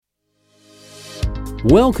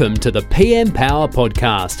Welcome to the PM Power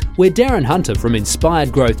Podcast, where Darren Hunter from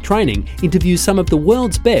Inspired Growth Training interviews some of the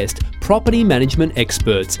world's best property management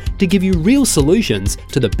experts to give you real solutions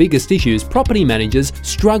to the biggest issues property managers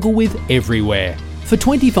struggle with everywhere. For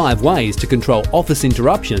 25 ways to control office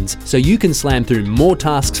interruptions so you can slam through more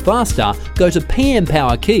tasks faster, go to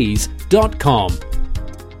pmpowerkeys.com.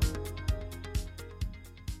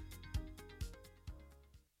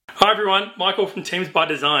 Hi everyone, Michael from Teams by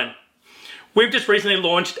Design. We've just recently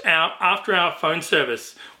launched our after-hour phone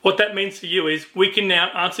service. What that means for you is we can now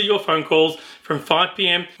answer your phone calls from 5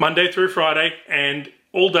 p.m. Monday through Friday and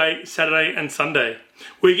all day Saturday and Sunday.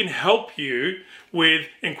 We can help you with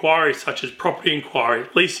inquiries such as property inquiry,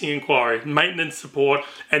 leasing inquiry, maintenance support,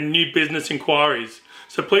 and new business inquiries.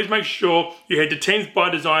 So please make sure you head to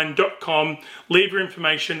teamsbydesign.com, leave your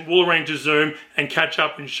information, we'll arrange a Zoom and catch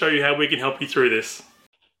up and show you how we can help you through this.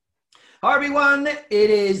 Hi everyone,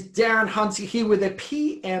 it is Darren Hunter here with a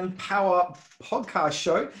PM Power podcast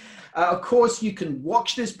show. Of course, you can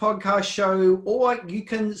watch this podcast show or you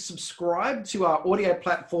can subscribe to our audio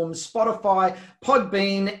platforms, Spotify,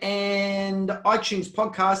 Podbean and iTunes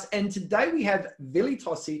podcast. And today we have Villi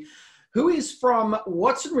Tossi, who is from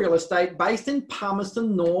Watson Real Estate based in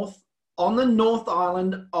Palmerston North on the North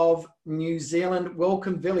Island of New Zealand.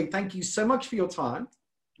 Welcome, Villi. Thank you so much for your time.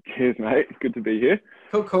 Cheers, mate. Good to be here.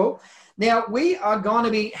 Cool. Now, we are going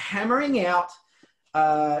to be hammering out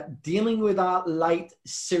dealing with our late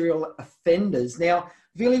serial offenders. Now,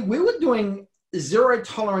 Villi, we were doing zero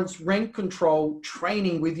tolerance rent control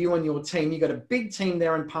training with you and your team. You got a big team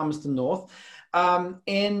there in Palmerston North. Do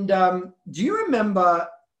you remember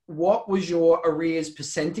what was your arrears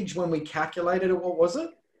percentage when we calculated it? What was it?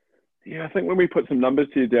 Yeah, I think when we put some numbers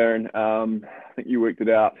to you, Darren, I think you worked it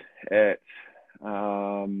out at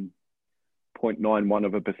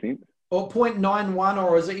 0.91%. Or 0.91,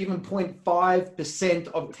 or is it even 0.5%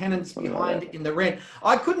 of tenants behind in the rent?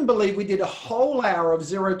 I couldn't believe we did a whole hour of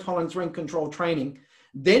zero tolerance rent control training.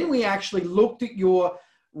 Then we actually looked at your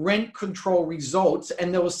rent control results,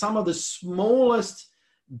 and there were some of the smallest,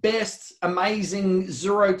 best, amazing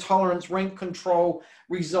zero tolerance rent control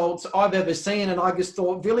results I've ever seen. And I just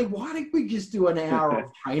thought, Villi, why didn't we just do an hour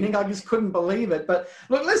of training? I just couldn't believe it. But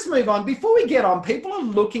look, let's move on. Before we get on, people are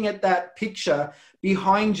looking at that picture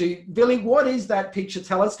behind you. Villi, what is that picture?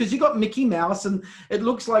 Tell us, because you got Mickey Mouse and it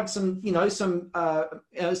looks like some artwork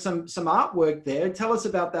there. Tell us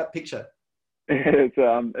about that picture. It's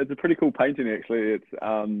a pretty cool painting, actually. It's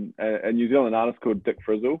a New Zealand artist called Dick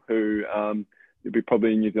Frizzle, who there'll be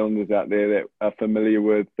probably New Zealanders out there that are familiar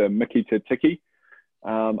with the Mickey to Tiki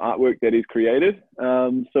artwork that he's created.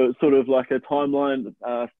 So it's sort of like a timeline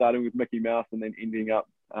starting with Mickey Mouse and then ending up,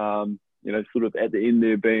 sort of at the end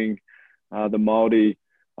there being the Māori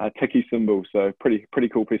tiki symbol. So pretty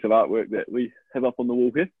cool piece of artwork that we have up on the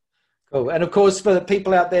wall here. Cool. And of course, for the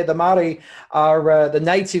people out there, the Māori are the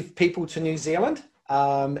native people to New Zealand.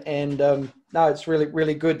 No, it's really,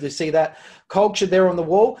 really good to see that culture there on the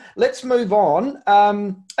wall. Let's move on.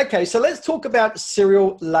 Okay, so let's talk about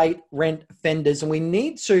serial late rent offenders. And we're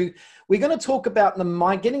going to talk about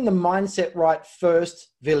getting the mindset right first,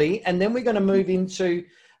 Villi, and then we're going to move into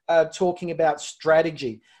talking about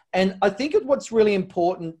strategy. And I think what's really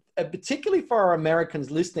important, particularly for our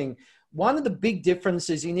Americans listening, one of the big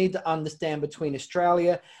differences you need to understand between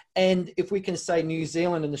Australia and, if we can say, New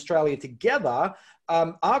Zealand and Australia together,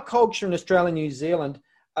 our culture in Australia and New Zealand,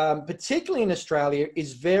 particularly in Australia,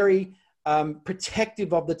 is very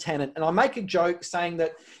protective of the tenant. And I make a joke saying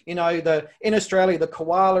that, in Australia, the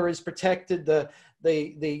koala is protected, the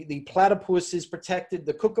platypus is protected,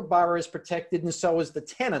 the kookaburra is protected, and so is the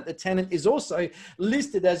tenant. The tenant is also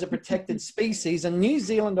listed as a protected species, and New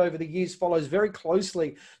Zealand over the years follows very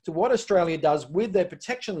closely to what Australia does with their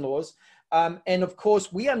protection laws. And of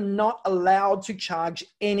course, we are not allowed to charge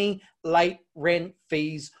any late rent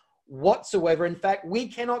fees whatsoever. In fact, we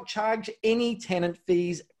cannot charge any tenant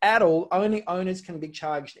fees at all. Only owners can be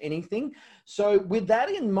charged anything. So with that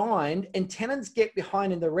in mind, and tenants get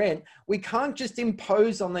behind in the rent, we can't just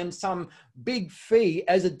impose on them some big fee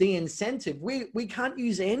as a de-incentive. We can't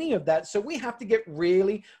use any of that. So we have to get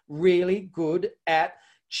really, really good at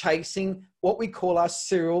chasing what we call our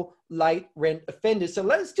serial late rent offenders. So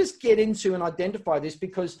let's just get into and identify this,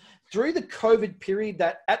 because through the COVID period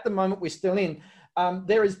that at the moment we're still in,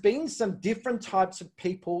 there has been some different types of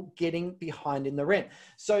people getting behind in the rent.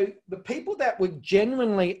 So the people that were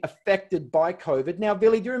genuinely affected by COVID. Now,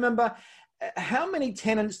 Villi, do you remember how many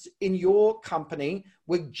tenants in your company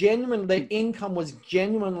their income was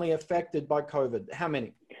genuinely affected by COVID? How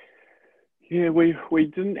many? Yeah, we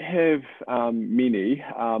didn't have many,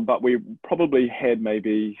 but we probably had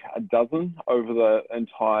maybe a dozen over the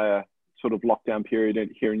entire sort of lockdown period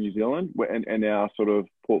here in New Zealand in our sort of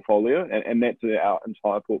portfolio, and that's our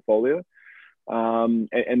entire portfolio.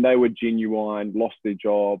 And they were genuine, lost their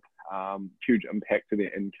job, huge impact to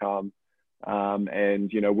their income,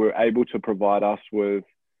 and were able to provide us with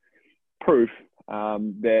proof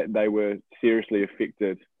that they were seriously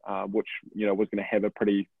affected, which was going to have a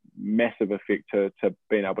pretty massive effect to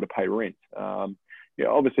being able to pay rent.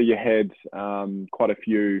 Obviously you had quite a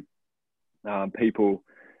few people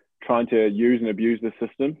trying to use and abuse the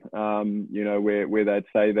system, where they'd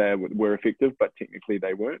say they were effective, but technically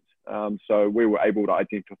they weren't. So we were able to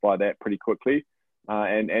identify that pretty quickly,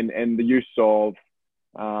 and the use of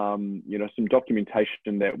some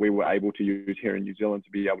documentation that we were able to use here in New Zealand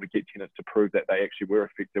to be able to get tenants to prove that they actually were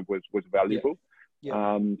effective was valuable.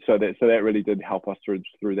 Yeah. So that really did help us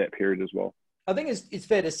through that period as well. I think it's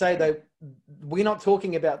fair to say, though, we're not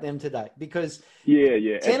talking about them today because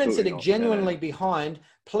tenants that are genuinely behind,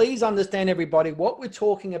 please understand, everybody, what we're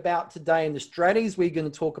talking about today and the strategies we're going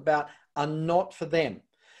to talk about are not for them,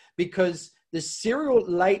 because the serial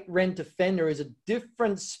late rent offender is a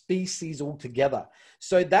different species altogether.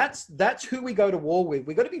 So that's who we go to war with.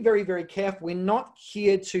 We've got to be very, very careful. We're not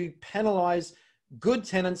here to penalize good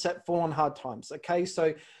tenants that fall on hard times. Okay.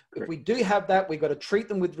 So if we do have that, we've got to treat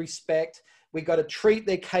them with respect. We've got to treat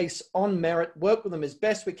their case on merit, work with them as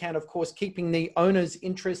best we can, of course, keeping the owner's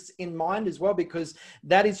interests in mind as well, because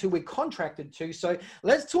that is who we're contracted to. So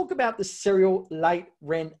let's talk about the serial late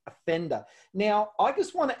rent offender. Now, I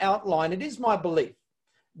just want to outline, it is my belief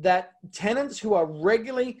that tenants who are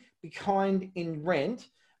regularly behind in rent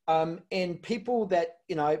and people that,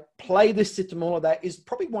 play the system, all of that is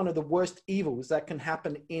probably one of the worst evils that can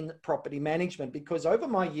happen in property management, because over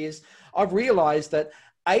my years, I've realized that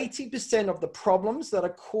 80% of the problems that are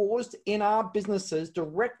caused in our businesses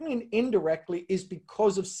directly and indirectly is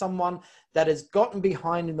because of someone that has gotten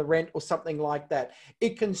behind in the rent or something like that.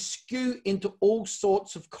 It can skew into all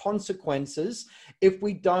sorts of consequences if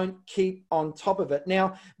we don't keep on top of it.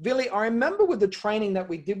 Now, Villi, I remember with the training that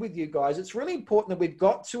we did with you guys, it's really important that we've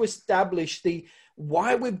got to establish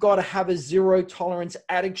why we've got to have a zero tolerance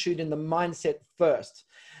attitude in the mindset first,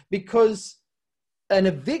 because an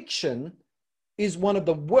eviction is one of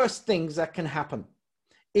the worst things that can happen.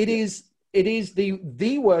 It is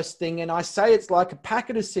the worst thing. And I say it's like a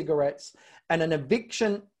packet of cigarettes, and an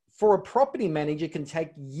eviction for a property manager can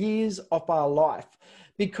take years of our life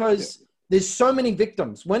because there's so many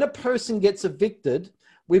victims. When a person gets evicted,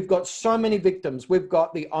 we've got so many victims. We've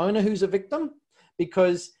got the owner who's a victim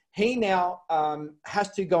because he now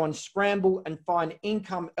has to go and scramble and find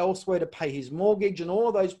income elsewhere to pay his mortgage and all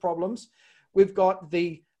of those problems. We've got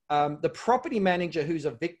the property manager who's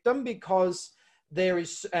a victim because there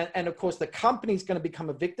is, and of course the company's going to become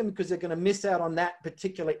a victim because they're going to miss out on that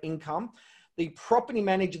particular income. The property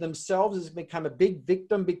manager themselves has become a big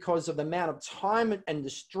victim because of the amount of time and the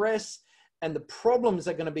stress and the problems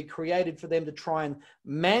that are going to be created for them to try and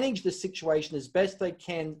manage the situation as best they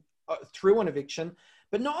can through an eviction.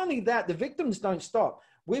 But not only that, the victims don't stop.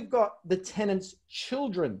 We've got the tenants'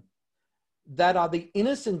 children that are the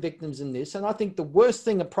innocent victims in this. And I think the worst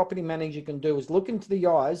thing a property manager can do is look into the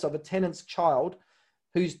eyes of a tenant's child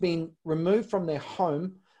who's been removed from their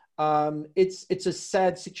home. It's a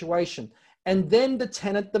sad situation. And then the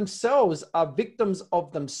tenant themselves are victims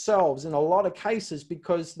of themselves in a lot of cases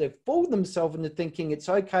because they've fooled themselves into thinking it's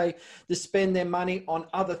okay to spend their money on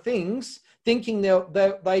other things, thinking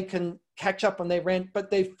they can catch up on their rent,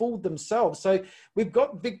 but they've fooled themselves. So we've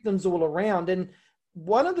got victims all around. And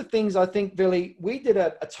one of the things I think, Villi, we did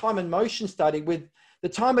a time and motion study with the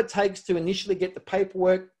time it takes to initially get the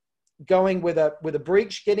paperwork going with a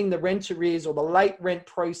breach, getting the rent arrears or the late rent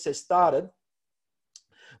process started.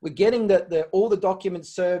 We're getting all the documents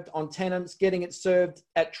served on tenants, getting it served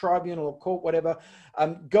at tribunal or court, whatever,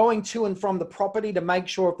 going to and from the property to make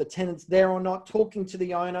sure if the tenant's there or not, talking to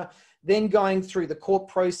the owner, then going through the court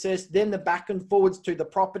process, then the back and forwards to the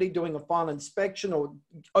property, doing a final inspection or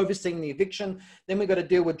overseeing the eviction. Then we've got to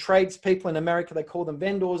deal with tradespeople in America, they call them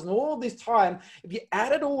vendors. And all this time, if you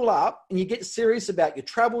add it all up and you get serious about your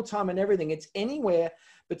travel time and everything, it's anywhere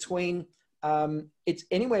between 18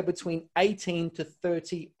 to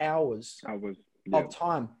 30 hours of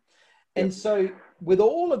time. And so with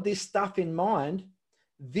all of this stuff in mind,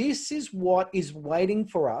 this is what is waiting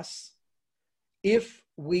for us if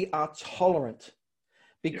we are tolerant.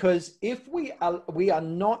 Because if we are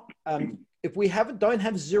not, if we don't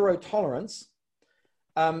have zero tolerance,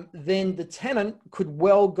 then the tenant could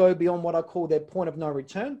well go beyond what I call their point of no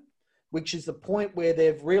return. which is the point where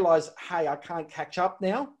they've realized, hey, I can't catch up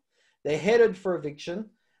now. They're headed for eviction,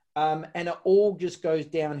 and it all just goes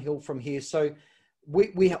downhill from here. So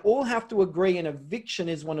we all have to agree an eviction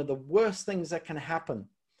is one of the worst things that can happen.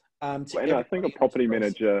 And I think a property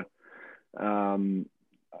manager,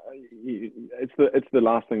 it's the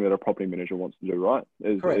last thing that a property manager wants to do, right?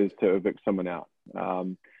 Is to evict someone out.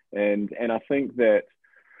 And I think that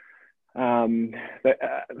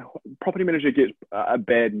property manager gets a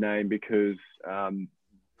bad name because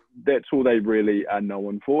that's all they really are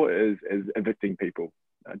known for is evicting people,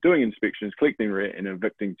 doing inspections, collecting rent, and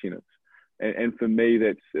evicting tenants. And for me,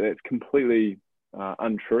 that's completely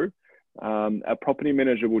untrue. A property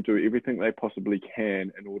manager will do everything they possibly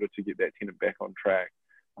can in order to get that tenant back on track,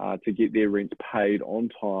 to get their rents paid on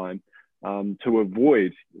time, to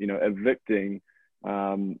avoid, evicting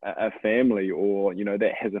a family, or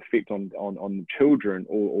that has effect on children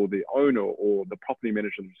or the owner or the property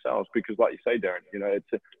manager themselves. Because, like you say, Darren,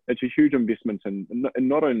 it's a huge investment in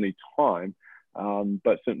not only time,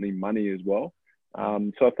 but certainly money as well.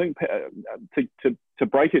 So I think to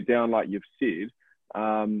break it down, like you've said,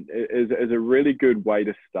 is a really good way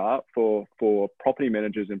to start for property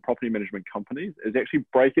managers and property management companies, is actually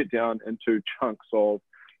break it down into chunks of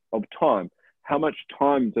time. How much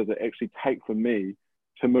time does it actually take for me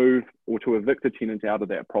to move or to evict a tenant out of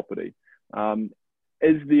that property?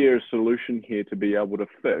 Is there a solution here to be able to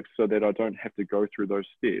fix so that I don't have to go through those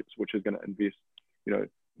steps, which is going to invest,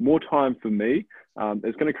 more time for me?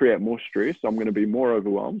 It's going to create more stress. I'm going to be more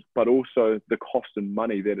overwhelmed, but also the cost and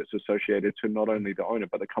money that it's associated to not only the owner,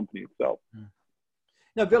 but the company itself.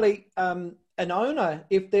 Now, Villi, an owner,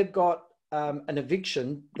 if they've got an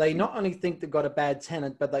eviction, they not only think they've got a bad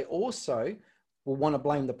tenant, but they also will want to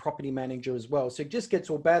blame the property manager as well. So it just gets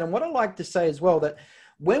all bad. And what I like to say as well, that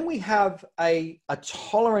when we have a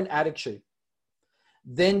tolerant attitude,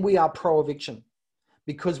 then we are pro-eviction,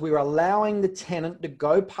 because we're allowing the tenant to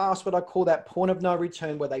go past what I call that point of no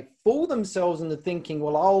return, where they fool themselves into thinking,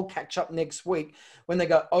 well, I'll catch up next week, when they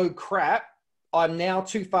go, oh crap, I'm now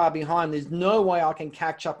too far behind. There's no way I can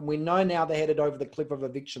catch up. And we know now they're headed over the cliff of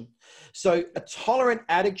eviction. So a tolerant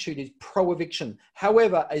attitude is pro-eviction.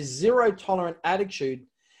 However, a zero tolerant attitude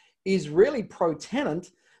is really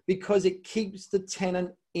pro-tenant, because it keeps the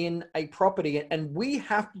tenant in a property. And we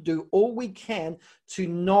have to do all we can to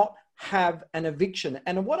not have an eviction.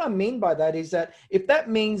 And what I mean by that is that if that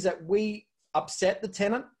means that we upset the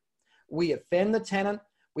tenant, we offend the tenant,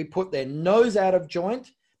 we put their nose out of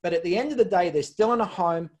joint, but at the end of the day, they're still in a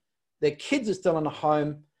home, their kids are still in a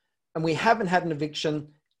home, and we haven't had an eviction,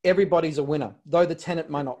 everybody's a winner. Though the tenant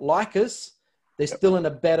might not like us, they're still in a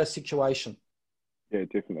better situation. Yeah,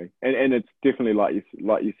 definitely. And it's definitely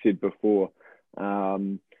like you said before,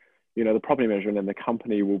 the property manager and the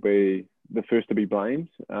company will be the first to be blamed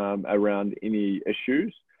around any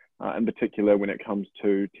issues, in particular when it comes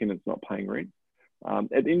to tenants not paying rent.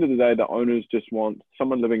 At the end of the day, the owners just want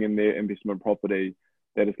someone living in their investment property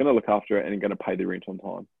that is going to look after it and going to pay the rent on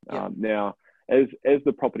time. Yeah. Now, as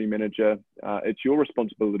the property manager, it's your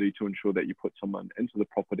responsibility to ensure that you put someone into the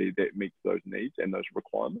property that meets those needs and those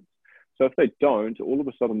requirements. So if they don't, all of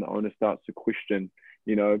a sudden the owner starts to question,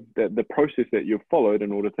 the process that you've followed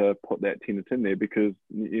in order to put that tenant in there, because,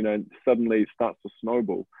 suddenly it starts to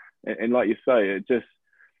snowball. And like you say, it just,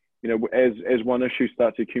 as one issue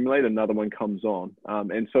starts to accumulate, another one comes on.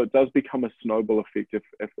 And so it does become a snowball effect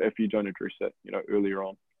if you don't address it, earlier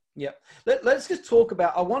on. Yeah. Let's just talk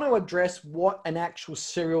about, I want to address what an actual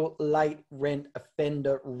serial late rent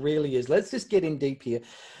offender really is. Let's just get in deep here,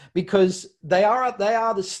 because they are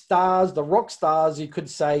the stars, the rock stars, you could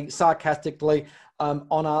say sarcastically,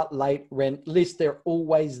 on our late rent list. They're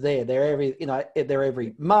always there. They're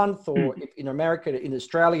every month, or if in America, in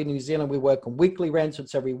Australia, New Zealand, we work on weekly rent, so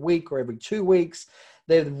it's every week or every 2 weeks.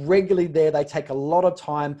 They're regularly there. They take a lot of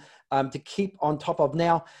time to keep on top of.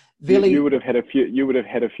 Now, Villi, you would have had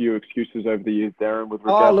a few excuses over the years, Darren, with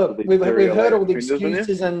regards to these we've heard all the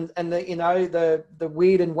excuses and the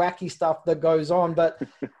weird and wacky stuff that goes on. But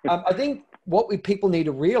I think what people need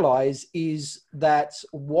to realize is that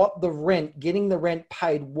getting the rent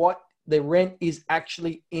paid, what the rent is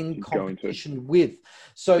actually in competition with.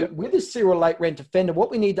 So with a serial late rent offender,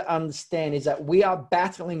 what we need to understand is that we are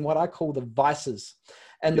battling what I call the vices.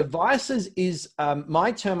 And the vices is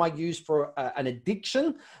my term I use for an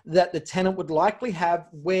addiction that the tenant would likely have,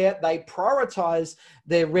 where they prioritize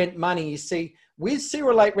their rent money. You see, with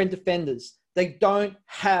serial late rent offenders, they don't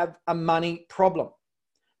have a money problem.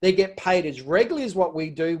 They get paid as regularly as what we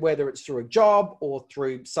do, whether it's through a job or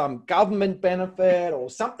through some government benefit or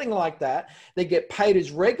something like that. They get paid as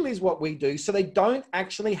regularly as what we do, so they don't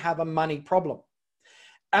actually have a money problem.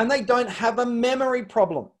 and they don't have a memory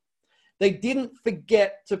problem. They didn't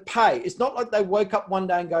forget to pay. It's not like they woke up one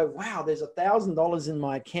day and go, wow, there's $1,000 in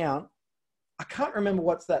my account. I can't remember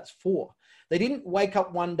what that's for. They didn't wake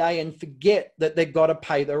up one day and forget that they've got to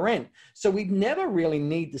pay the rent. So we never really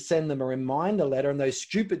need to send them a reminder letter, and those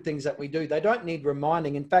stupid things that we do, they don't need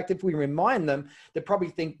reminding. In fact, if we remind them, they probably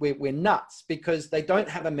think we're nuts because they don't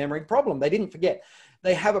have a memory problem. They didn't forget.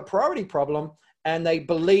 They have a priority problem, and they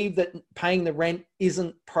believe that paying the rent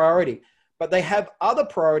isn't priority. But they have other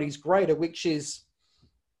priorities greater, which is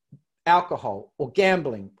alcohol or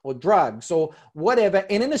gambling or drugs or whatever.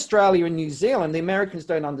 And in Australia and New Zealand, the Americans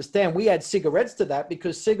don't understand. We add cigarettes to that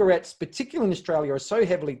because cigarettes, particularly in Australia, are so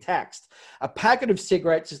heavily taxed. A packet of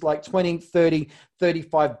cigarettes is like 20, 30,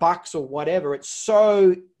 35 bucks or whatever. It's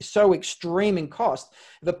so extreme in cost.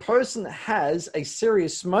 If a person has a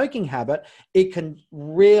serious smoking habit, it can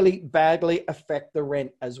really badly affect the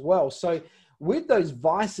rent as well. So with those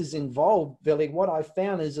vices involved, Villi, what I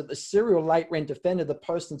found is that the serial late rent offender, the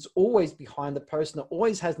person that's always behind, the person that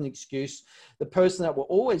always has an excuse, the person that we're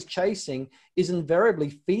always chasing, is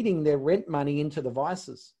invariably feeding their rent money into the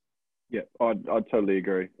vices. Yeah, I'd totally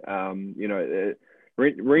agree.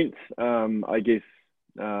 Rent, I guess,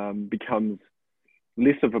 becomes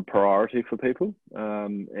less of a priority for people,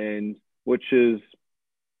 and which is,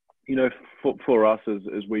 for us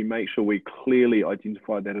as we make sure we clearly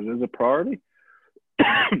identify that it is a priority.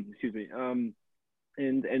 Excuse me.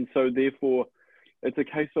 And so therefore, it's a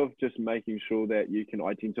case of just making sure that you can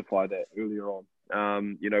identify that earlier on.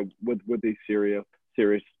 With these serious,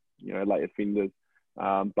 late offenders.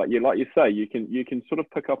 But yeah, like you say, you can sort of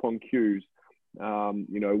pick up on cues.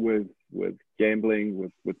 With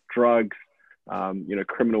gambling, with drugs,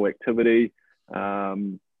 criminal activity,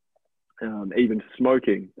 even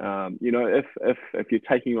smoking. If you're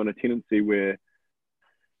taking on a tenancy where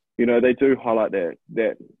they do highlight that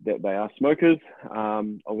they are smokers.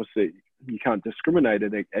 Obviously, you can't discriminate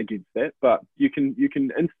against that, but you can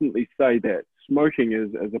instantly say that smoking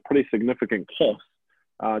is a pretty significant cost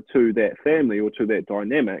to that family or to that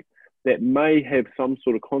dynamic that may have some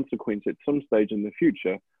sort of consequence at some stage in the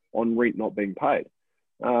future on rent not being paid.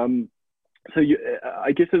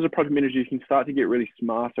 I guess as a project manager, you can start to get really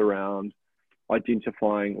smart around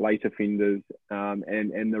identifying late offenders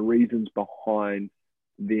and the reasons behind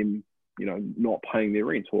them, not paying their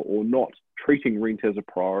rent or not treating rent as a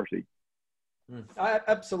priority.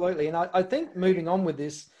 Absolutely. And I think moving on with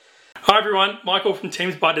this. Hi everyone, Michael from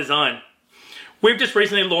Teams by Design. We've just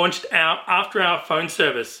recently launched our after-hour phone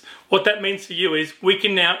service. What that means for you is we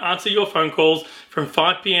can now answer your phone calls from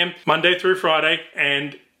 5 p.m. Monday through Friday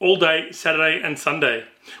and all day Saturday and Sunday.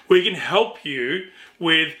 We can help you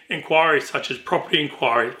with inquiries such as property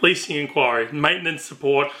inquiry, leasing inquiry, maintenance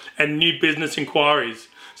support, and new business inquiries.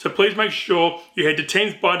 So please make sure you head to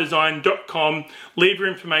teamsbydesign.com, leave your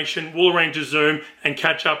information, we'll arrange a Zoom and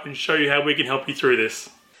catch up and show you how we can help you through this.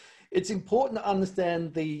 It's important to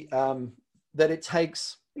understand that it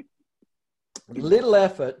takes little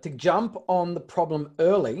effort to jump on the problem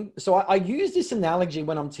early. So I use this analogy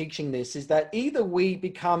when I'm teaching this, is that either we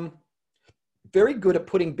become very good at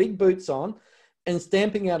putting big boots on and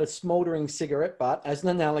stamping out a smoldering cigarette butt as an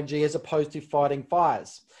analogy, as opposed to fighting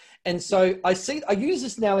fires. And so I use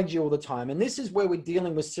this analogy all the time, and this is where we're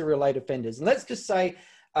dealing with serial late offenders. And let's just say,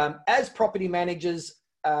 as property managers,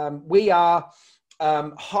 we are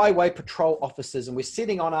highway patrol officers, and we're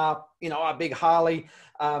sitting on our big Harley,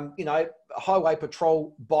 highway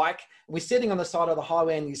patrol bike. We're sitting on the side of the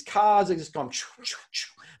highway, and these cars are just going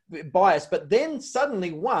by us. But then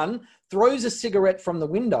suddenly one throws a cigarette from the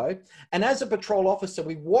window, and as a patrol officer,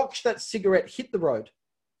 we watch that cigarette hit the road.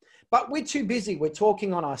 But we're too busy. We're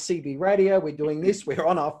talking on our CB radio. We're doing this. We're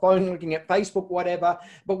on our phone looking at Facebook, whatever.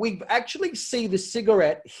 But we actually see the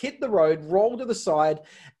cigarette hit the road, roll to the side,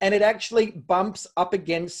 and it actually bumps up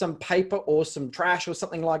against some paper or some trash or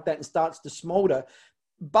something like that and starts to smolder.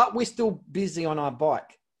 But we're still busy on our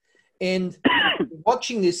bike. And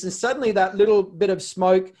watching this, and suddenly that little bit of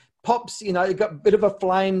smoke pops, it got a bit of a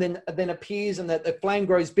flame, then appears, and the flame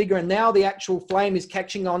grows bigger. And now the actual flame is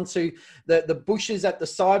catching on to the bushes at the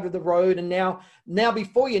side of the road. And now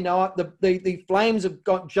before you know it, the flames have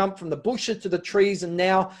jumped from the bushes to the trees and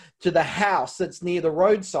now to the house that's near the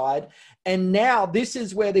roadside. And now this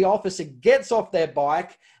is where the officer gets off their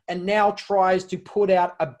bike and now tries to put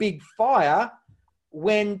out a big fire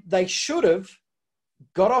when they should have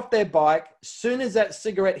got off their bike as soon as that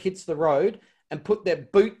cigarette hits the road and put their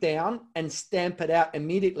boot down and stamp it out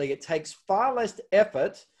immediately. It takes far less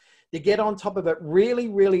effort to get on top of it really,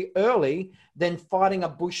 really early than fighting a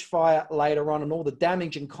bushfire later on and all the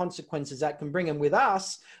damage and consequences that can bring. And with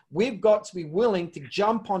us, we've got to be willing to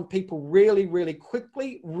jump on people really, really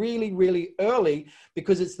quickly, really, really early,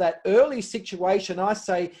 because it's that early situation. I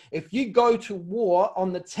say, if you go to war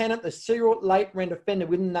on the tenant, the serial late rent offender,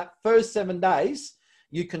 within that first 7 days,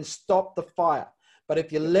 you can stop the fire. But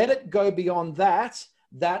if you let it go beyond that,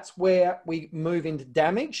 that's where we move into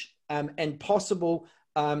damage and possible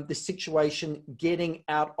the situation getting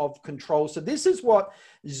out of control. So this is what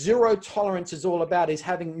zero tolerance is all about, is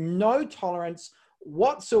having no tolerance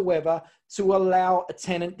whatsoever to allow a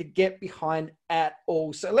tenant to get behind at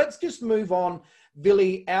all. So let's just move on,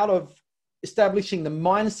 Villi, out of establishing the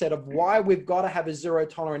mindset of why we've got to have a zero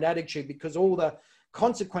tolerant attitude, because all the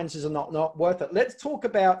consequences are not worth it. Let's talk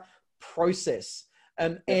about process.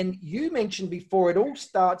 And you mentioned before, it all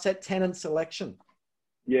starts at tenant selection.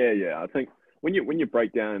 Yeah. I think when you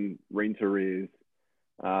break down rent arrears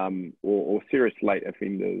or serious late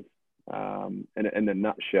offenders in a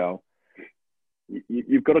nutshell,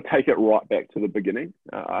 you've got to take it right back to the beginning.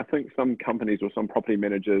 I think some companies or some property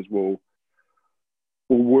managers will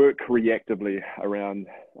work reactively around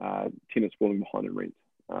tenants falling behind in rent.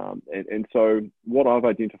 And so what I've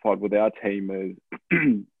identified with our team is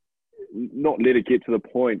not let it get to the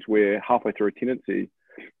point where halfway through a tenancy,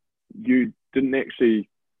 you didn't actually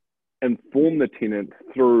inform the tenant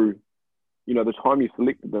through, the time you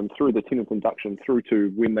selected them, through the tenant induction, through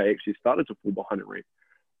to when they actually started to fall behind in rent,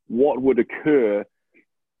 what would occur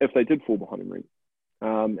if they did fall behind in rent.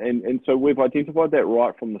 And so we've identified that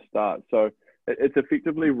right from the start. So it's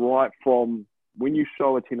effectively right from when you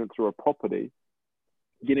show a tenant through a property,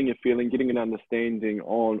 getting a feeling, getting an understanding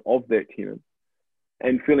of that tenant,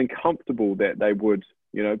 and feeling comfortable that they would,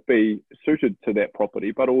 be suited to that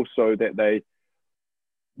property, but also that they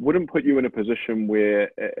wouldn't put you in a position where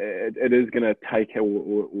it is going to take,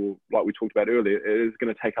 or like we talked about earlier, it is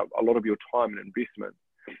going to take up a lot of your time and investment,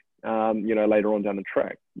 later on down the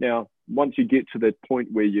track. Now, once you get to the point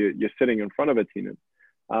where you're sitting in front of a tenant,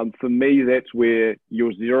 for me, that's where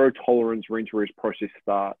your zero tolerance rent arrears process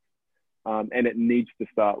starts, and it needs to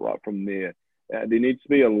start right from there. There needs to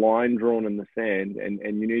be a line drawn in the sand,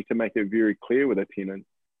 and you need to make it very clear with a tenant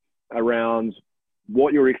around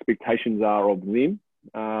what your expectations are of them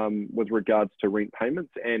with regards to rent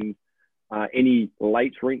payments and any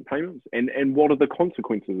late rent payments, and what are the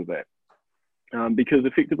consequences of that. Because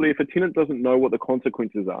effectively, if a tenant doesn't know what the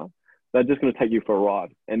consequences are, they're just going to take you for a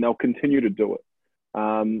ride, and they'll continue to do it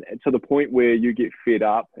to the point where you get fed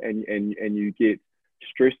up and you get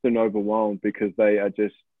stressed and overwhelmed because they are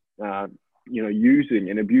just using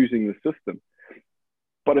and abusing the system.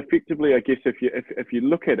 But effectively, I guess if you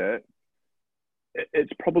look at it,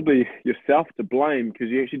 it's probably yourself to blame because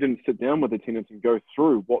you actually didn't sit down with the tenants and go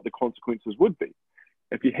through what the consequences would be.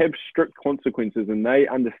 If you have strict consequences and they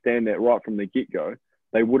understand that right from the get-go,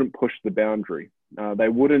 they wouldn't push the boundary. They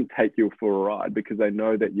wouldn't take you for a ride because they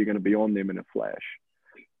know that you're going to be on them in a flash.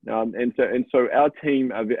 And so our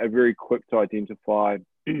team are very quick to identify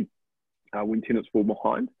when tenants fall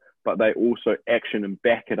behind, but they also action and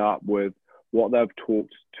back it up with what they've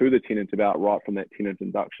talked to the tenant about right from that tenant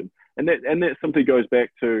induction. And that simply goes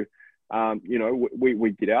back to,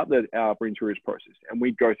 we get out our rent arrears process and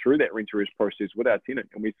we go through that rent arrears process with our tenant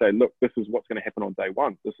and we say, look, this is what's going to happen on day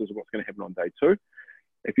one. This is what's going to happen on day two.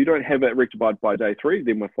 If you don't have it rectified by day three,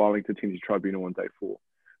 then we're filing to tenancy tribunal on day four.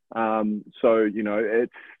 So,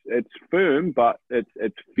 it's firm, but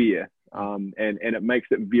it's fair. And it makes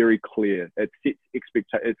it very clear. It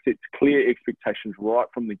sets clear expectations right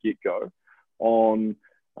from the get-go on,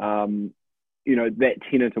 that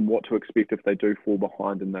tenant and what to expect if they do fall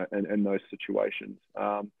behind in those situations.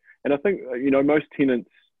 And I think, most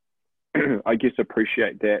tenants, I guess,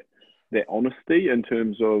 appreciate that honesty in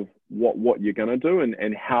terms of what you're going to do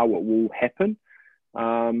and how it will happen.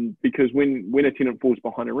 Because when a tenant falls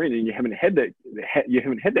behind a rent and you haven't had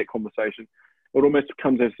that conversation, it almost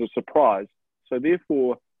comes as a surprise. So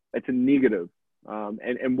therefore, it's a negative.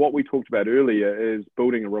 And what we talked about earlier is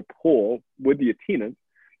building a rapport with your tenant.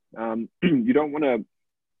 You don't want to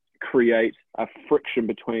create a friction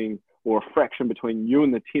between or a fraction between you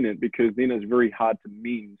and the tenant, because then it's very hard to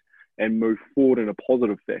mend and move forward in a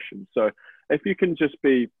positive fashion. So if you can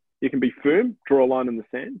you can be firm, draw a line in the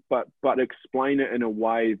sand, but explain it in a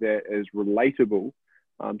way that is relatable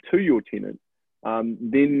to your tenant,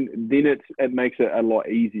 then it makes it a lot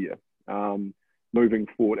easier moving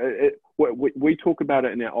forward. We talk about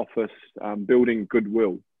it in our office, building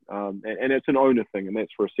goodwill, and it's an owner thing, and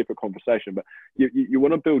that's for a separate conversation. But you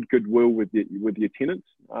want to build goodwill with your tenants,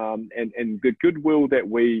 and the goodwill that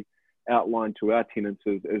we outline to our tenants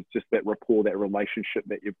is just that rapport, that relationship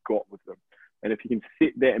that you've got with them. And if you can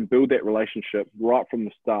set that and build that relationship right from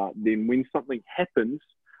the start, then when something happens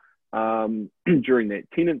during that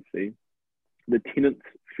tenancy, the tenants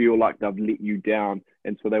feel like they've let you down,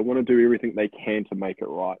 and so they want to do everything they can to make it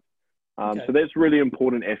right. Okay. So that's really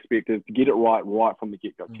important aspect, is to get it right from the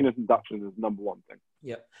get-go. Tenant induction is number one thing.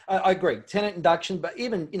 Yeah, I agree. Tenant induction, but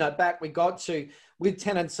even, back we got to, with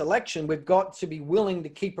tenant selection, we've got to be willing to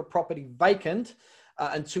keep a property vacant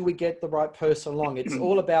until we get the right person along. It's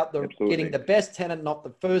all about getting the best tenant, not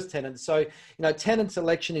the first tenant. So, tenant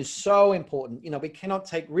selection is so important. We cannot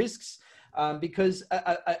take risks because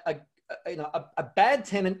a bad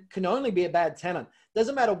tenant can only be a bad tenant.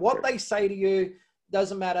 Doesn't matter what they say to you.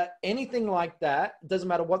 Doesn't matter anything like that. Doesn't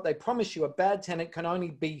matter what they promise you. A bad tenant can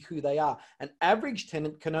only be who they are. An average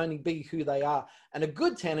tenant can only be who they are. And a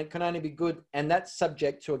good tenant can only be good, and that's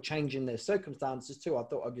subject to a change in their circumstances too. I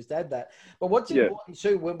thought I'd just add that. But what's important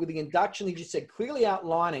too, with the induction, as you said, clearly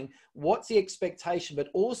outlining what's the expectation, but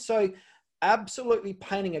also absolutely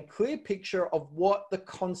painting a clear picture of what the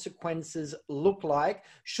consequences look like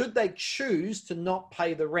should they choose to not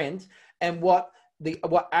pay the rent, and what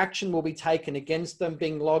action will be taken against them,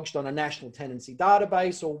 being lodged on a national tenancy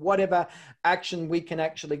database or whatever action we can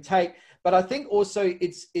actually take. But I think also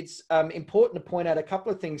it's important to point out a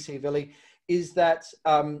couple of things here, Villi, is that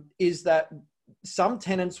some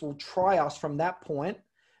tenants will try us from that point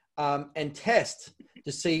and test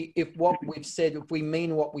to see if what we've said, if we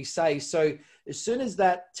mean what we say. So as soon as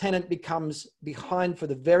that tenant becomes behind for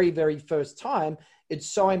the very, very first time, it's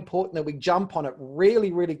so important that we jump on it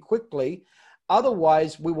really, really quickly.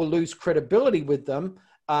 Otherwise, we will lose credibility with them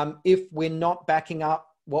if we're not backing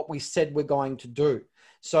up what we said we're going to do.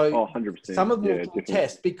 So 100%. Some of them will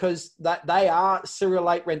test because they are serial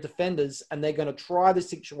late rent offenders, and they're going to try the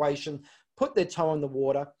situation, put their toe in the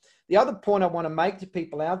water. The other point I want to make to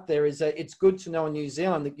people out there is that it's good to know in New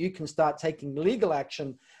Zealand that you can start taking legal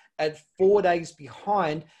action at 4 days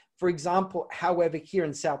behind. For example, however, here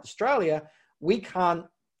in South Australia, we can't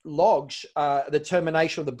lodge the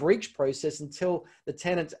termination of the breach process until the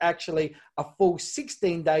tenant's actually a full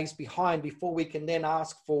 16 days behind before we can then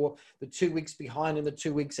ask for the 2 weeks behind and the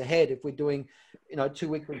 2 weeks ahead if we're doing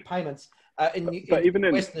 2-week repayments. In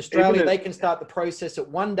Western Australia, they can start the process at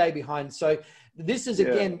 1 day behind. So this is,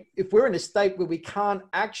 again, if we're in a state where we can't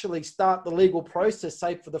actually start the legal process,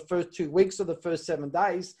 say for the first 2 weeks or the first 7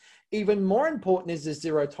 days, even more important is the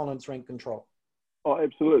zero tolerance rent control. Oh,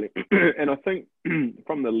 absolutely. And I think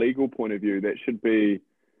from the legal point of view, that should be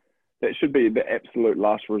the absolute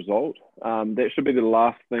last result. That should be the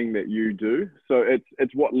last thing that you do. So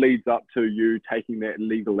it's what leads up to you taking that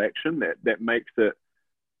legal action that makes it,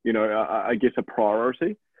 I guess, a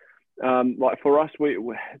priority. Like for us,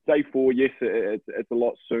 day 4, yes, it's a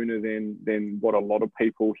lot sooner than what a lot of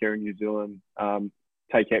people here in New Zealand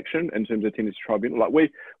take action in terms of tenancy tribunal. Like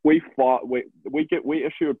we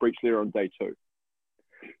issue a breach letter on day 2.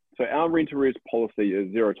 So our rent arrears policy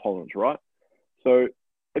is zero tolerance, right? So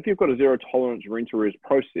if you've got a zero tolerance rent arrears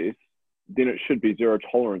process, then it should be zero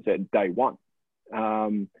tolerance at day 1,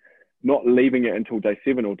 not leaving it until day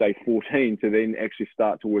 7 or day 14 to then actually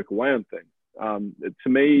start to work away on things. To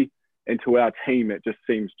me and to our team, it just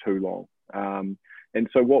seems too long. And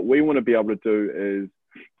so what we want to be able to do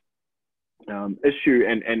is issue,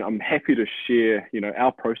 and I'm happy to share,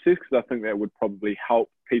 our process, because I think that would probably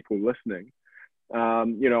help people listening.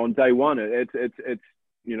 On day 1, it's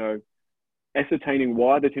ascertaining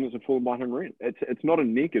why the tenants are falling behind in rent. It's not a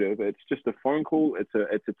negative. It's just a phone call. So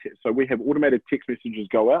we have automated text messages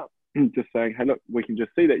go out just saying, hey, look, we can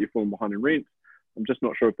just see that you're falling behind in rent. I'm just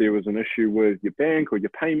not sure if there was an issue with your bank or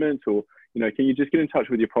your payments, or, can you just get in touch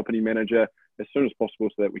with your property manager as soon as possible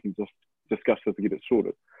so that we can just discuss this and get it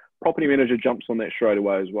sorted. Property manager jumps on that straight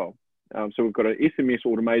away as well. So we've got an SMS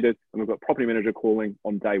automated, and we've got property manager calling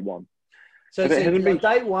on day 1. So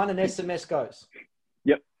day 1 an SMS goes.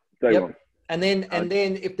 Yep, day 1. And then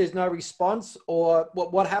if there's no response, or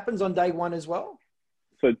what happens on day 1 as well?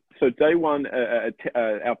 So day 1,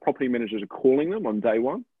 our property managers are calling them on day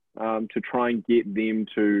 1 to try and get them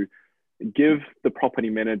to give the property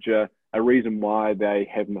manager a reason why they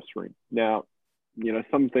have missed rent. Now,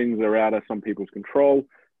 some things are out of some people's control.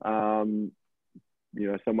 Someone's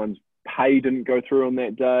pay didn't go through on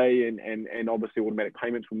that day, and obviously automatic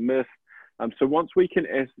payments were missed. So once we can,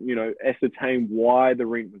 ascertain why the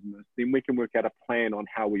rent was missed, then we can work out a plan on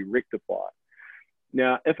how we rectify it.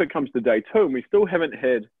 Now, if it comes to day 2 and we still haven't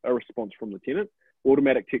had a response from the tenant,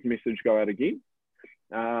 automatic text message go out again,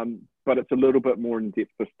 but it's a little bit more in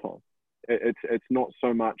depth this time. It's not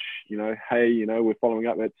so much, hey, we're following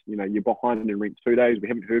up. It's, you're behind in rent 2 days. We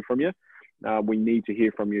haven't heard from you. We need to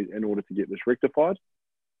hear from you in order to get this rectified.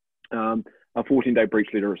 A 14-day breach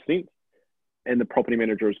letter is sent, and the property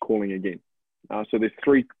manager is calling again. So there's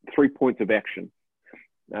three points of action.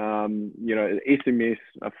 An SMS,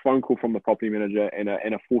 a phone call from the property manager, and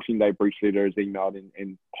a 14-day breach letter is emailed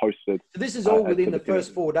and posted. So this is all within the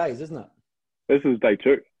first 4 days, isn't it? This is day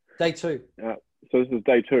 2. Day 2. So this is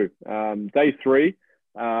day 2. Day 3,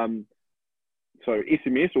 so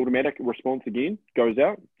SMS, automatic response again, goes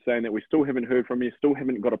out saying that we still haven't heard from you, still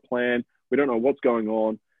haven't got a plan, we don't know what's going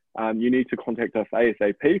on. You need to contact us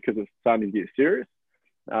ASAP because it's starting to get serious.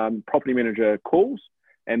 Property manager calls,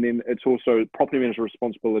 and then it's also property manager's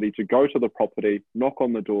responsibility to go to the property, knock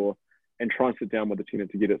on the door, and try and sit down with the tenant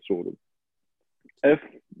to get it sorted.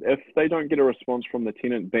 If they don't get a response from the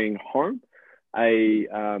tenant being home, a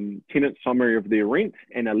tenant summary of their rent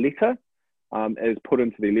and a letter is put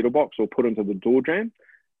into their letterbox or put into the door jam,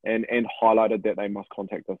 and highlighted that they must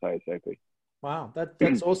contact us ASAP. Wow,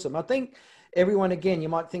 that's awesome. I think everyone, again, you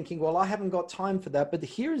might be thinking, well, I haven't got time for that. But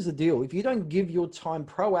here's the deal. If you don't give your time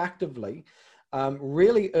proactively,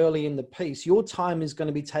 really early in the piece, your time is going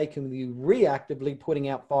to be taken with you reactively putting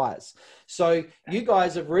out fires. So you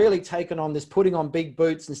guys have really taken on this putting on big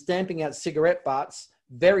boots and stamping out cigarette butts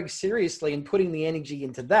very seriously and putting the energy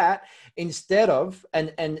into that instead of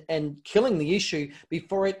and killing the issue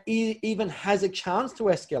before it even has a chance to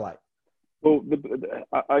escalate. Well,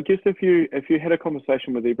 I guess if you had a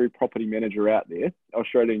conversation with every property manager out there,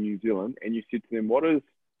 Australia and New Zealand, and you said to them, what is,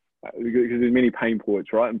 because there's many pain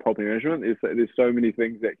points, right, in property management, there's so many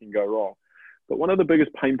things that can go wrong. But one of the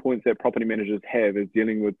biggest pain points that property managers have is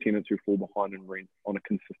dealing with tenants who fall behind in rent on a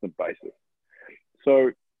consistent basis.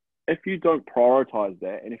 So if you don't prioritize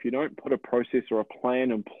that, and if you don't put a process or a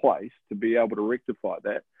plan in place to be able to rectify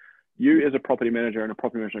that, you as a property manager and a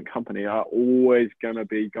property management company are always going to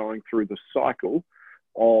be going through the cycle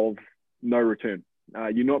of no return.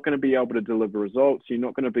 You're not going to be able to deliver results. You're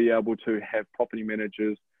not going to be able to have property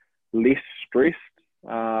managers less stressed.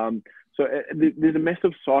 So there's a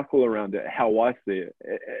massive cycle around it, how I see it.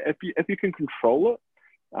 If you can control it,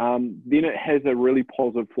 then it has a really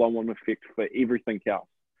positive flow-on effect for everything else.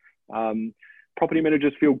 Property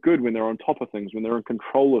managers feel good when they're on top of things, when they're in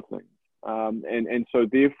control of things. And so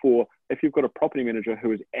therefore, if you've got a property manager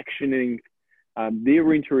who is actioning their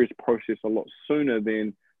rent arrears process a lot sooner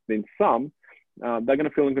than some, they're going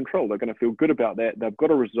to feel in control. They're going to feel good about that. They've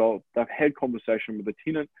got a result. They've had conversation with the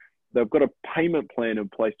tenant. They've got a payment plan in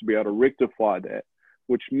place to be able to rectify that,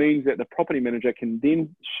 which means that the property manager can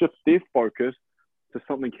then shift their focus to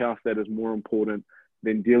something else that is more important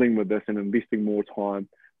than dealing with this and investing more time.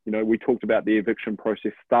 We talked about the eviction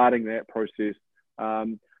process, starting that process.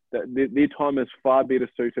 Their time is far better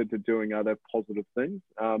suited to doing other positive things.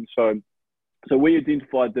 So we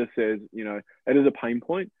identified this as, it is a pain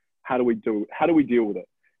point. How do we deal with it?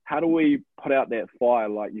 How do we put out that fire,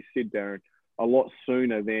 like you said, Darren, a lot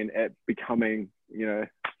sooner than it becoming,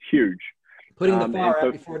 huge? Putting the fire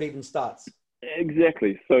out before it even starts.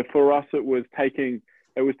 Exactly. So for us, it was taking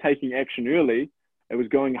action early. It was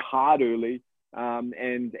going hard early,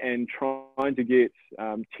 and trying to get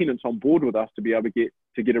tenants on board with us to be able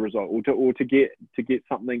to get a result, or to get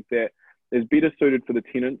something that is better suited for the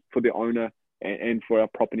tenant, for the owner, and for our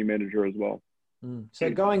property manager as well. So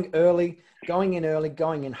going in early, going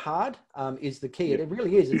in hard is the key. It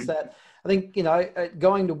really is. It's that, I think,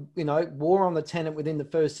 going to, war on the tenant within the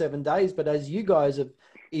first 7 days. But as you guys have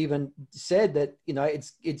even said that,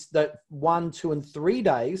 it's that 1, 2, and 3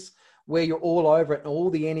 days where you're all over it and all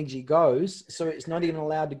the energy goes. So it's not even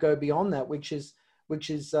allowed to go beyond that, which is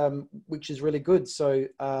really good. So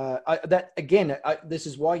this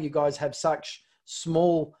is why you guys have such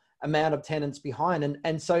small amount of tenants behind,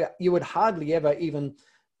 and so you would hardly ever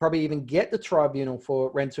probably even get the tribunal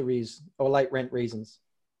for rent arrears or late rent reasons.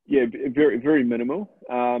 Yeah, very, very minimal.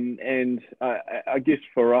 And I guess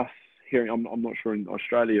for us here, I'm not sure in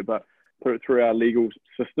Australia, but through our legal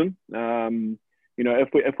system,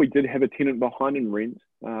 if we did have a tenant behind in rent,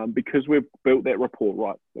 because we've built that rapport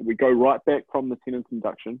right, we go right back from the tenant's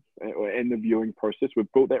induction and the viewing process. We've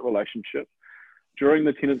built that relationship. During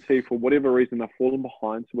the tenancy, for whatever reason, they've fallen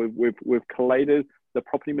behind. So we've collated. The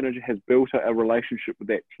property manager has built a relationship with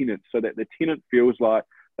that tenant, so that the tenant feels like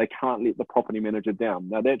they can't let the property manager down.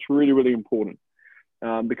 Now that's really, really important,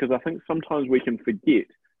 because I think sometimes we can forget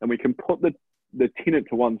and we can put the tenant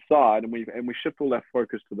to one side and we shift all our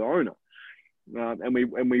focus to the owner, and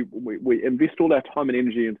we invest all our time and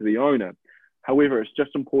energy into the owner. However, it's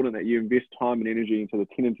just important that you invest time and energy into the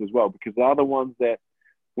tenants as well, because they're the ones that,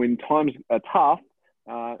 when times are tough,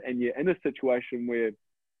 and you're in a situation where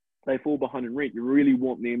they fall behind in rent, you really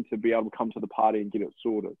want them to be able to come to the party and get it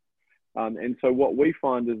sorted. And so what we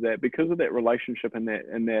find is that because of that relationship and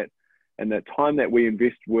that time that we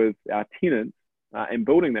invest with our tenants and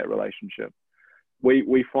building that relationship,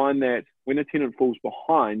 we find that when a tenant falls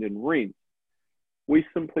behind in rent,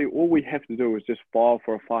 all we have to do is just file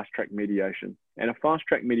for a fast track mediation. And a fast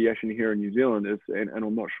track mediation here in New Zealand is, and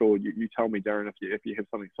I'm not sure, you tell me, Darren, if you have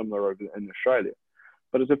something similar over in Australia,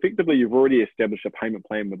 but it's effectively you've already established a payment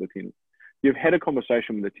plan with the tenant. You've had a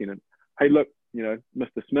conversation with the tenant. Hey, look,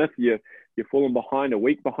 Mr. Smith, you're falling behind, a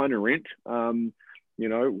week behind in rent.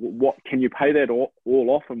 What can you pay that all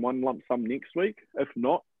off in one lump sum next week? If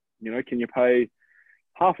not, can you pay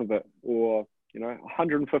half of it, or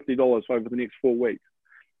 $150 over the next 4 weeks?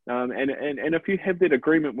 And if you have that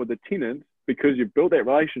agreement with the tenant, because you've built that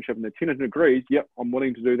relationship and the tenant agrees, yep, I'm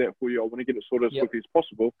willing to do that for you, I want to get it sorted as quickly as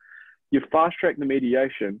possible, you fast track the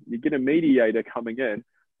mediation, you get a mediator coming in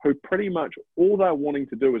who pretty much all they're wanting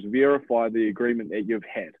to do is verify the agreement that you've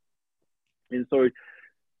had. And so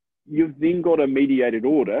you've then got a mediated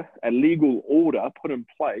order, a legal order put in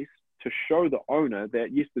place to show the owner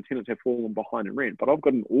that, yes, the tenants have fallen behind in rent, but I've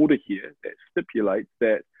got an order here that stipulates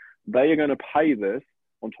that they are going to pay this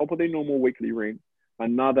on top of their normal weekly rent,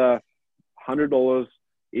 another $100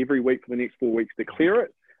 every week for the next 4 weeks to clear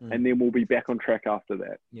it, and then we'll be back on track after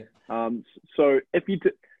that. Yeah. So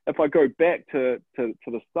if I go back to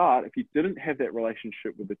the start, if you didn't have that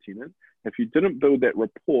relationship with the tenant, if you didn't build that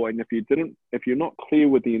rapport, and if you're not clear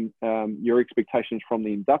with your expectations from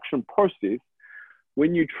the induction process,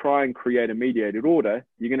 when you try and create a mediated order,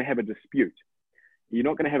 you're going to have a dispute. You're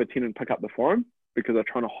not going to have a tenant pick up the phone because they're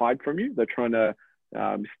trying to hide from you. They're trying to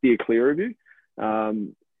steer clear of you.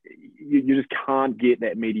 You just can't get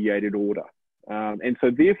that mediated order. And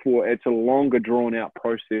so therefore, it's a longer drawn out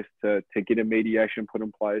process to get a mediation put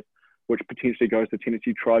in place, which potentially goes to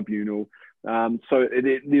tenancy tribunal. So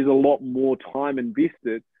there's a lot more time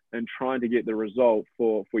invested in trying to get the result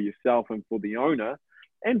for yourself and for the owner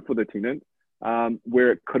and for the tenant,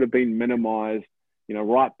 where it could have been minimized,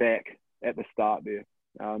 right back at the start there.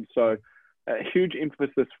 So a huge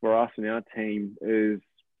emphasis for us and our team is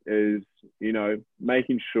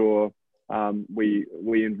making sure we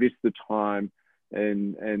invest the time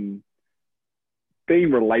in being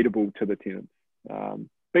relatable to the tenants,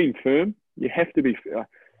 being firm. You have to be,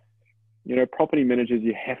 property managers,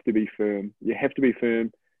 you have to be firm. You have to be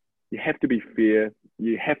firm. You have to be fair.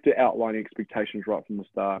 You have to outline expectations right from the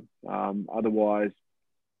start. Otherwise,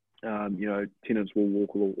 tenants will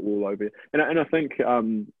walk all over it. And I think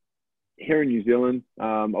here in New Zealand,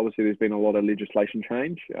 obviously there's been a lot of legislation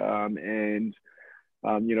change, and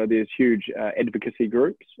there's huge advocacy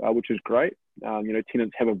groups, which is great.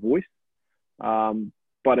 Tenants have a voice,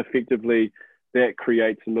 but effectively that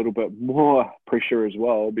creates a little bit more pressure as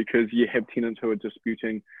well, because you have tenants who are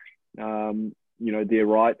disputing, their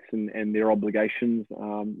rights and their obligations,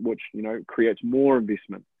 which creates more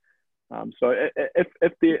investment. So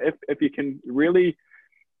if you can really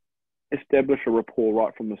establish a rapport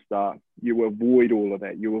right from the start, you avoid all of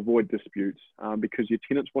that. You avoid disputes, because your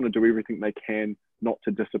tenants want to do everything they can not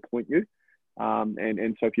to disappoint you.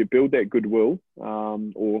 And so if you build that goodwill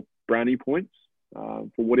or brownie points for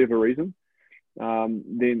whatever reason,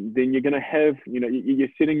 then you're going to have, you're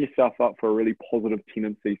setting yourself up for a really positive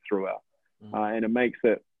tenancy throughout. And it makes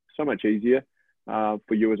it so much easier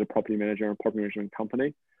for you as a property manager and property management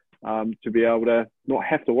company to be able to not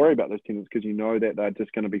have to worry about those tenants, because you know that they're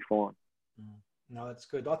just going to be fine. No, that's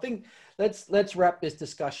good. I think let's wrap this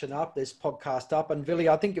discussion up, this podcast up. And Villi,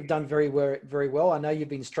 I think you've done very well. I know you've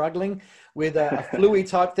been struggling with a flu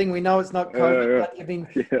type thing. We know it's not COVID, but you've been,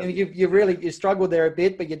 you struggled there a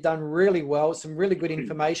bit, but you've done really well. Some really good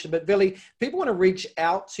information. But Villi, people want to reach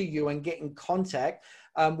out to you and get in contact.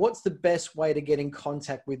 What's the best way to get in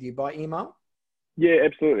contact with you? By email? Yeah,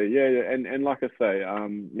 absolutely. Yeah. And like I say,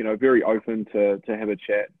 very open to have a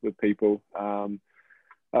chat with people.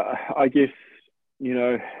 I guess,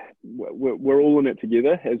 we're all in it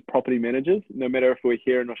together as property managers, no matter if we're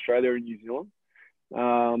here in Australia or New Zealand.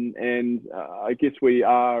 And I guess we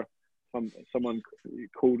are, someone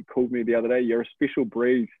called me the other day, you're a special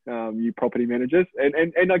breed, you property managers.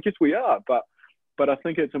 And I guess we are, but I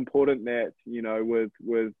think it's important that,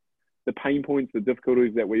 with the pain points, the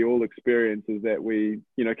difficulties that we all experience, is that we,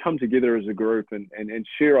 come together as a group and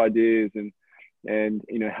share ideas and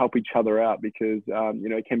help each other out, because,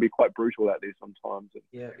 it can be quite brutal out there sometimes.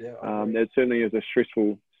 It certainly is a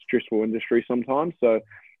stressful industry sometimes. So,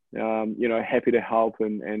 happy to help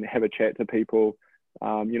and have a chat to people,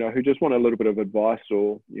 who just want a little bit of advice,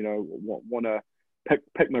 or, want to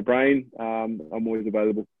pick my brain, I'm always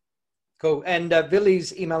available. Cool. And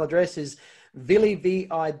Villi's email address is Villi,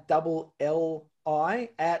 VILLI,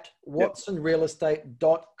 at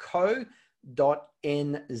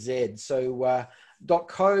watsonrealestate.co.nz. So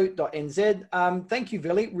 .co.nz. Thank you,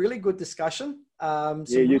 Villi. Really good discussion. Some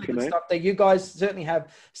really good stuff there. You guys certainly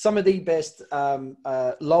have some of the best,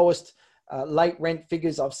 lowest late rent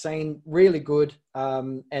figures I've seen. Really good,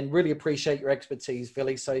 and really appreciate your expertise,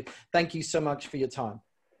 Villi. So thank you so much for your time.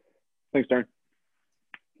 Thanks, Darren.